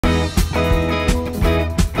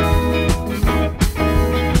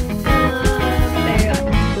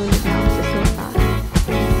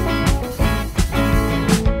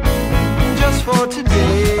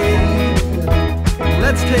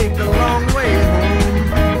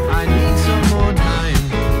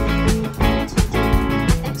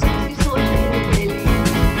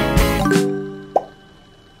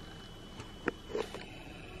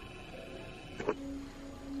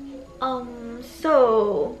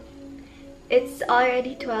It's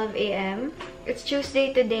already 12 AM. It's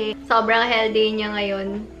Tuesday today. Sobrang hell day niya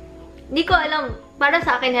ngayon. Hindi ko alam. Para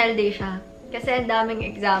sa akin, hell day siya. Kasi ang daming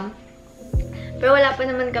exam. Pero wala pa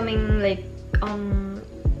naman kaming like,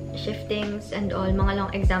 shiftings and all. Mga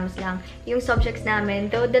long exams lang. Yung subjects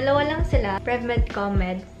namin, though dalawa lang sila. Prevmed,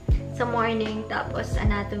 Commed sa morning. Tapos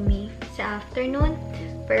anatomy sa afternoon.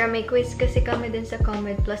 Pero may quiz kasi kami dun sa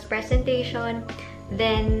Commed plus presentation.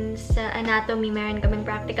 Then, sa anatomy, meron kaming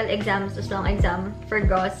practical exams, tapos long exam for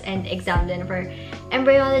gross and exam din for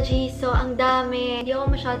embryology. So, ang dami. Hindi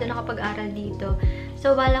ako masyado nakapag-aral dito.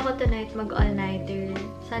 So, bala ko tonight mag-all-nighter.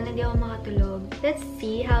 Sana hindi ako makatulog. Let's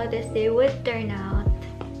see how this day would turn out.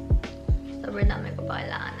 Sobrang dami ko pa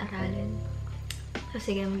kailangan aralin. So,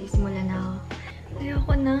 sige, mag-isimula na ako.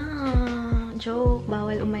 Ayoko na. Joke.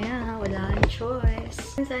 Bawal umaya. Wala akong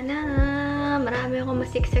choice. Sana marami akong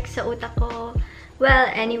masiksik sa utak ko.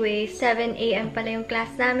 Well, anyway, 7 AM pala yung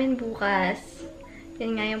class namin bukas.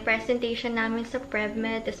 Yun nga yung presentation namin sa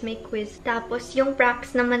Prevmed, tapos may quiz. Tapos yung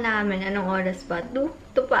faqs naman namin, anong oras ba? 2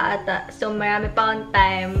 pa ata. So, marami pa akong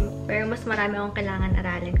time. Pero mas marami akong kailangan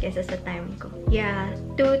aralin kaysa sa time ko. Yeah,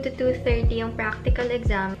 2 to 2:30 yung practical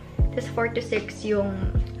exam. Tapos 4 to 6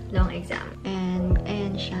 yung long exam. And,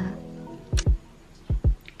 ayan siya.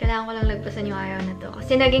 Kailangan ko lang lagpasan yung araw na to.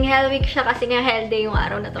 Kasi naging hell week siya kasi nga hell day yung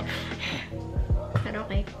araw na to. Pero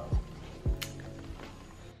okay.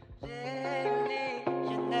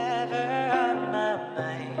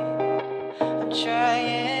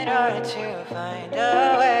 Trying hard to find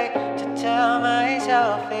a way to tell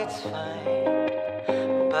myself it's fine,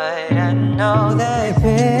 but I know that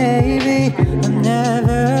baby, I'm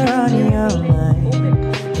never on your mind.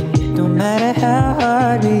 And no matter how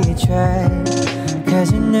hard we try, 'cause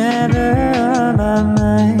you're never on my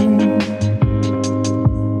mind.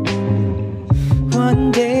 One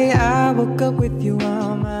day I woke up with you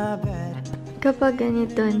on my bed. Kapag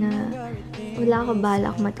ganito na wala ako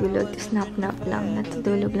balak matulog, snap-nap lang,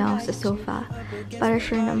 natutulog lang ako sa sofa para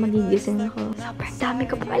sure na magigising ako. Sobrang dami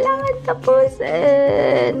ko pa kailangan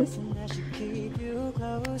tapusin.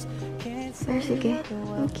 Pero sige,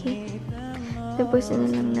 okay. Tapusin na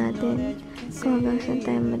lang natin kung hanggang saan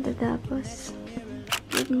tayo matatapos.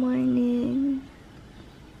 Good morning.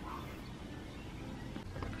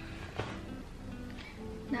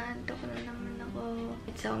 Naantok na naman ako.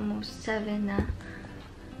 It's almost 7 na.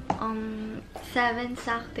 7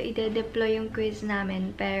 sakto ide-deploy yung quiz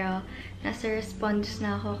namin. Pero, nasa response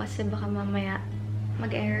na ako kasi baka mamaya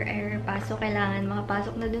mag-error pa. So, kailangan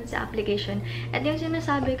makapasok na dun sa application. At yung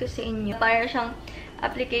sinasabi ko sa inyo, parang siyang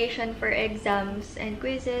application for exams and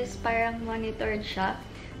quizzes. Parang monitored siya.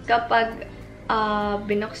 Kapag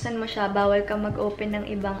binuksan mo siya, bawal ka mag-open ng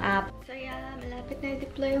ibang app. So, yeah, malapit na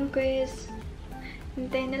i-deploy yung quiz.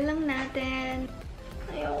 Hintayin na lang natin.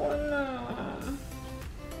 Ayoko na.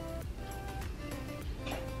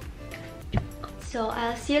 So,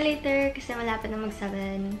 I'll see you later kasi malapit na mag-7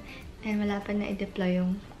 and malapit na i-deploy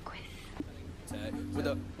yung quiz.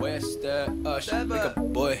 With a west she make a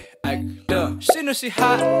boy act dumb. She know she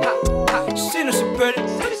hot, she know she pretty,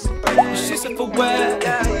 she said for wet,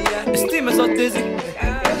 the steam is all dizzy.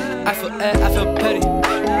 I feel petty,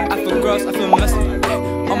 I feel gross, I feel messy.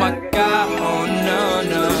 Oh my god, oh no,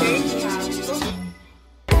 no.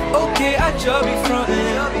 Okay, I just be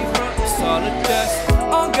frontin', it's all a test.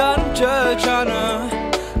 Oh God, I'm just tryna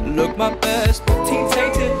look my best. Team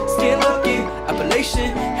tainted, skin looking,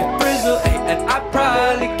 appellation, head bristle, and I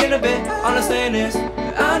probably get a bit on the saying this.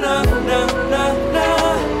 I know, no.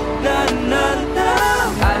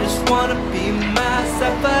 I just wanna be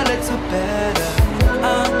myself a little better.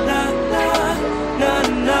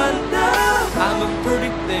 I'm a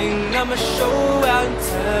pretty thing, I'm a show out in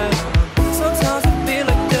town. Sometimes I feel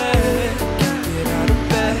like that, get out of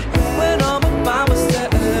bed when I'm by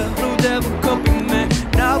myself. Blue devil copy man.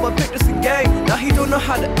 Now I pick this again. Now he don't know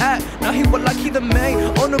how to act. Now he would like he the main.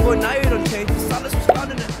 Oh no boy, now you don't change. The silence was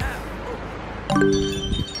found in the app.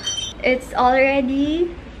 It's already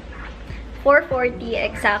 4:40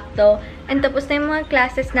 exacto. And tapos na yung mga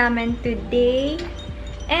classes namin today.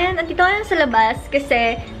 And andito ko lang sa labas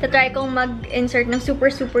kasi tatry kong mag-insert ng super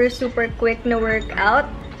quick na workout.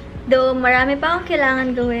 Though marami pa akong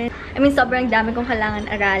kailangan gawin. I mean, sobrang dami kong kailangan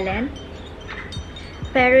aralin.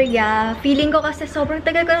 Pero yeah, feeling ko kasi sobrang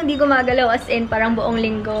tagal ko nang di gumagalaw, as in parang buong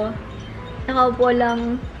linggo. Nakaupo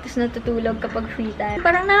lang, tapos natutulog kapag free time.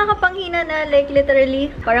 Parang nakakapanghina na, like literally.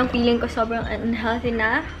 Parang feeling ko sobrang unhealthy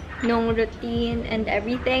na nung routine and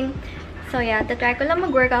everything. So yeah, tatry ko lang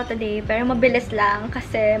mag-workout today, pero mabilis lang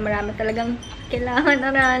kasi marami talagang kailangan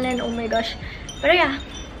aralin. Oh my gosh. Pero yeah,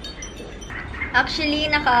 actually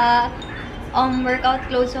workout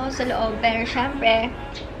clothes ako sa loob. Pero syempre,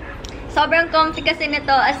 sobrang comfy kasi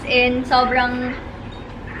nito, as in, sobrang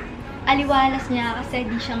aliwalas niya kasi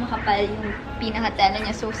di siya makapal yung pinakatela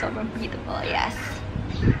niya. So, sobrang beautiful. Yes.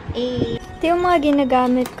 Ito yung mga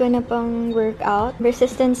ginagamit ko na pang workout.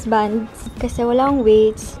 Resistance bands. Kasi wala akong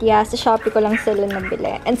weights. Yeah, sa Shopee ko lang sila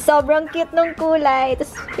nabili. And sobrang cute ng kulay.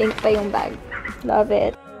 Tapos pink pa yung bag. Love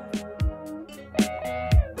it.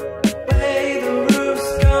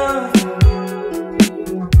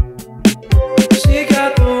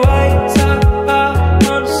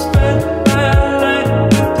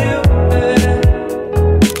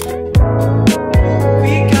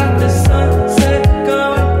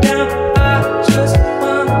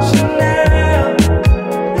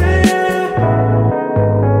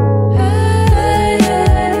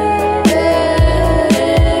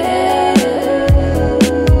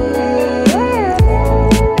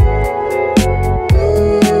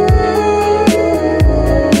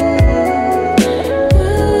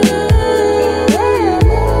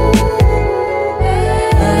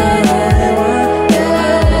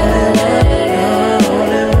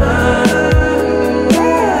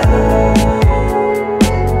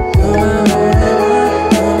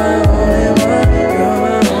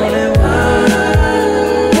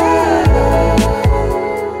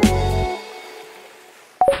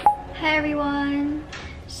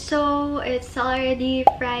 It's already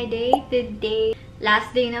Friday today.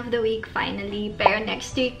 Last day of the week finally. Pero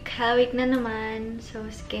next week, week na naman. So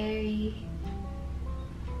scary.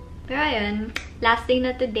 Pero ayun, last day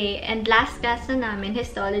na today. And last class na namin,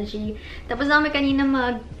 histology. Tapos namin kanina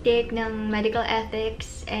mag-take ng medical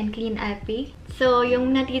ethics and clean epi. So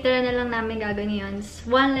yung natitira na lang namin gagawin yun is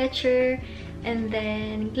 1 lecture and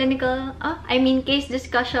then clinical, case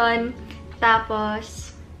discussion. Tapos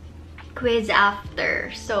quiz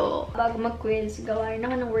after. So, bago mag-quiz, gawa rin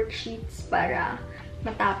ako ng worksheets para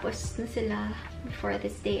matapos na sila before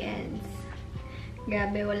this day ends.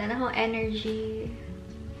 Grabe, wala na akong energy.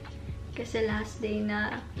 Kasi last day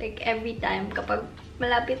na, like every time, kapag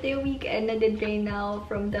malapit na yung weekend, nade-drain na ako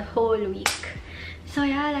from the whole week. So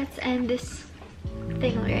yeah, let's end this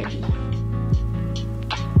thing already.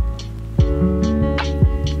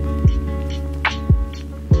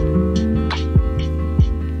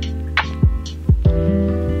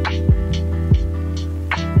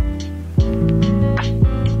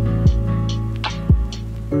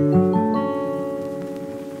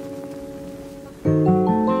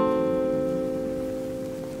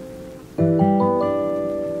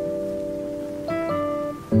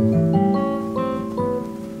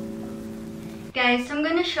 Guys, I'm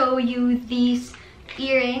gonna show you these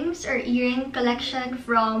earrings or earring collection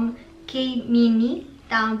from kayne.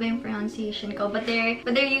 Tama ba yung pronunciation ko? But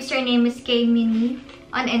their username is kayne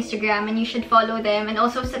on Instagram and you should follow them and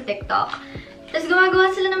also sa TikTok. Tapos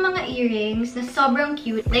gumagawa sila ng mga earrings na sobrang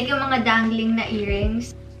cute. Like yung mga dangling na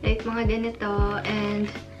earrings. Like mga ganito.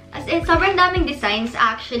 And as in, sobrang daming designs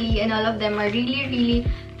actually. And all of them are really, really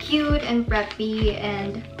cute and preppy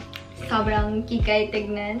and sobrang kikay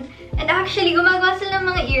tignan. And actually, gumagawa sila ng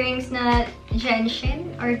mga earrings na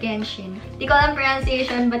Genshin or Genshin. Di ko alam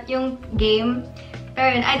pronunciation, but yung game.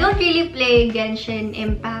 Pero I don't really play Genshin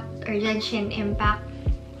Impact or Genshin Impact.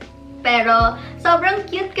 Pero sobrang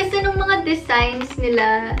cute kasi ng mga designs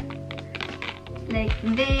nila. Like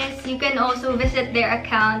this. You can also visit their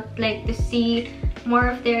account like to see more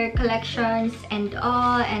of their collections and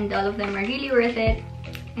all of them are really worth it.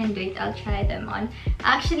 And wait, I'll try them on.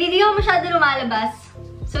 Actually, di ako masyado lumalabas.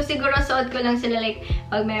 So, siguro suot ko lang sila like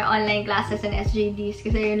pag may online classes and SJDs.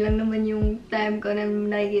 Kasi yun lang naman yung time ko na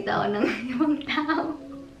nakikita ko ng ibang tao.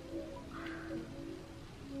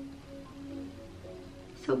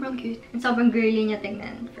 Sobrang cute. And sobrang girly niya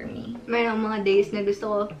tingnan for me. Mayroong mga days na gusto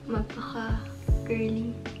ko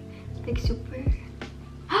magpaka-girly. Like super.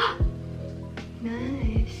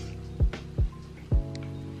 Nice.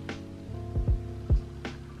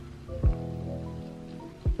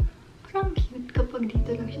 Parang cute kapag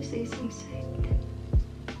dito lang siya sa isang side.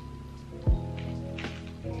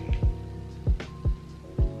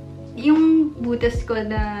 Yung butas ko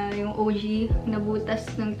na, yung OG na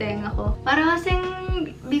butas ng tenga ko. Para kasing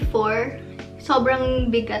before,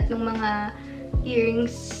 sobrang bigat ng mga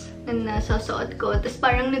earrings na nasasuot ko. Tapos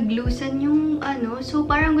parang nag-loosen yung ano. So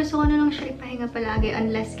parang gusto ko na lang siya ipahinga palagi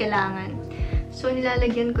unless kailangan. So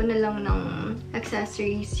nilalagyan ko na lang ng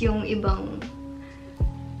accessories yung ibang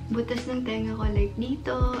butas ng tenga ko, like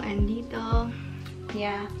dito and dito.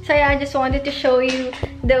 Yeah. So yeah, I just wanted to show you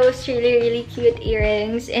those really cute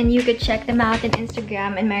earrings and you could check them out on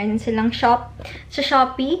Instagram and meron silang shop sa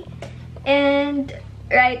Shopee. And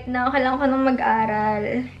right now, kailangan ko nang mag-aral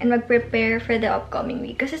and mag-prepare for the upcoming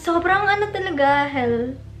week. Kasi sobrang talaga,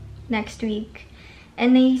 hell, next week.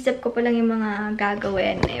 And naisip ko pa lang yung mga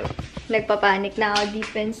gagawin. Nagpapanik na ako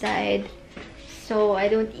deep inside. So,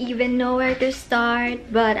 I don't even know where to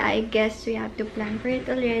start. But I guess we have to plan for it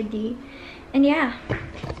already. And yeah.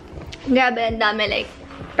 Grabe, ang dami. Like,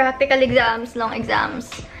 practical exams, long exams.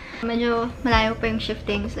 Medyo malayo pa yung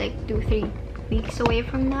shiftings. Like, 2-3 weeks away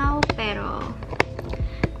from now. Pero,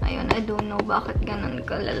 ayun, I don't know bakit ganun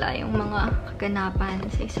kalala yung mga kaganapan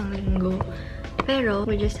sa isang linggo. Pero,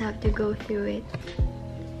 we just have to go through it.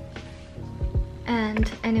 And,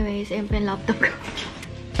 anyways, ayun pa yung laptop ko.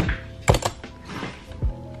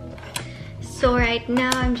 So, right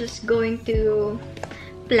now, I'm just going to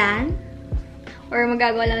plan or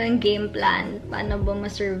magagawa lang ng game plan paano ba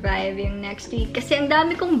ma-survive yung next week. Kasi ang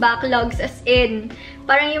dami kong backlogs as in.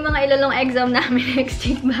 Parang yung mga ilalong exam namin next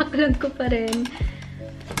week, backlog ko pa rin.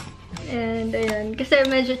 And, ayun. Kasi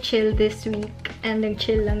medyo chill this week. And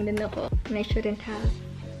nag-chill lang din ako. And I shouldn't have.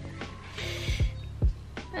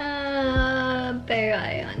 Pero,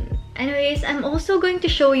 ayun. Anyways, I'm also going to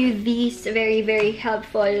show you these very, very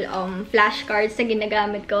helpful flashcards na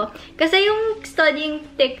ginagamit ko. Kasi yung studying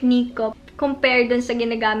technique ko, compared dun sa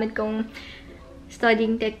ginagamit kong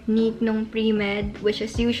studying technique nung pre-med, which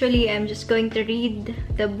is usually I'm just going to read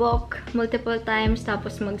the book multiple times,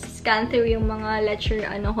 tapos mag-scan through yung mga lecture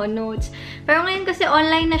notes. Pero ngayon kasi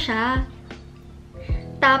online na siya.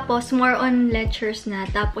 Tapos, more on lectures na.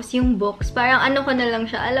 Tapos, yung books, parang ko na lang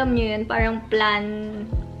siya. Alam nyo yun, parang plan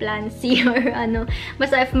C or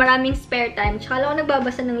Basta if maraming spare time. Tsaka lang ako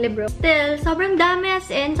nagbabasa ng libro. Still, sobrang dami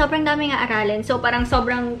as in. Sobrang dami nga aralin. So, parang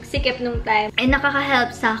sobrang sikip nung time. And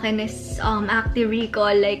nakaka-help sa akin is active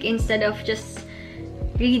recall. Like, instead of just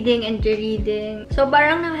reading and reading. So,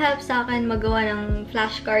 parang naka-help sa akin magawa ng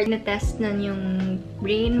flashcard na test na yung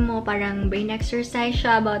brain mo. Parang brain exercise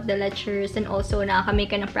siya about the lectures and also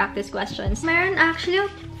nakaka-make ka ng practice questions. Meron actually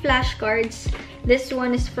flashcards. This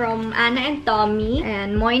one is from Anna and Tommy.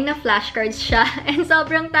 And Moina flashcards siya. And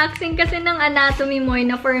sobrang taxing kasi ng anatomy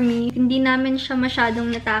Moina for me. Hindi namin siya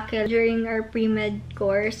masyadong natackle during our pre-med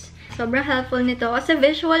course. Sobrang helpful nito kasi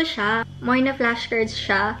visual siya. Moina flashcards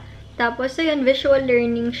siya. Tapos, ayun, visual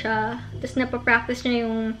learning siya. Tapos, napapractice niya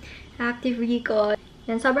yung active recall.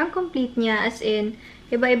 Yan, sobrang complete niya. As in,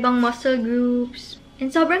 iba-ibang muscle groups. And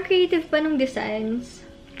sobrang creative pa nung designs.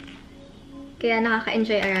 Kaya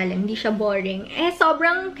nakaka-enjoy aralin. Hindi siya boring.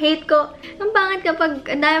 Sobrang hate ko. Ang pangit kapag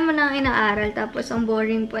ang dami mo nang inaaral. Tapos, ang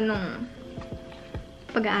boring pa nung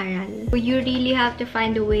pag-aaral. You really have to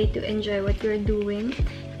find a way to enjoy what you're doing.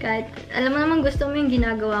 Kahit, alam mo naman gusto mo yung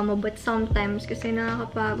ginagawa mo, but sometimes, kasi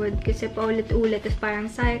nakakapagod, kasi paulit-ulit, is parang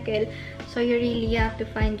cycle. So, you really have to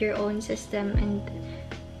find your own system and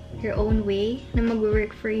your own way na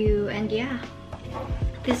mag-work for you. And yeah,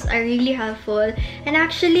 these are really helpful. And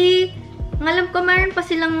actually, alam ko, meron pa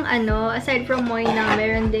silang, aside from Moina,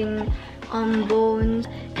 meron ding bones.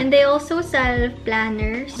 And they also sell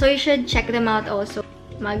planners. So, you should check them out also.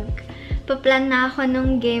 Magpa-plan na ako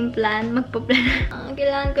ng game plan. Magpa-plan.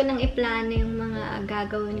 Kailangan ko nang i-plan yung mga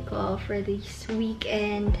gagawin ko for this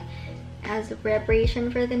weekend as a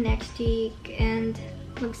preparation for the next week. And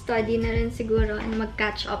mag-study na rin siguro and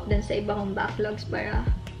mag-catch up din sa iba kong backlogs para...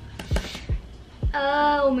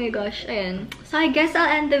 oh my gosh, ayan. So, I guess I'll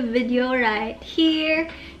end the video right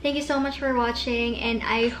here. Thank you so much for watching and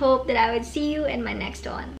I hope that I would see you in my next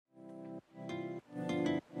one.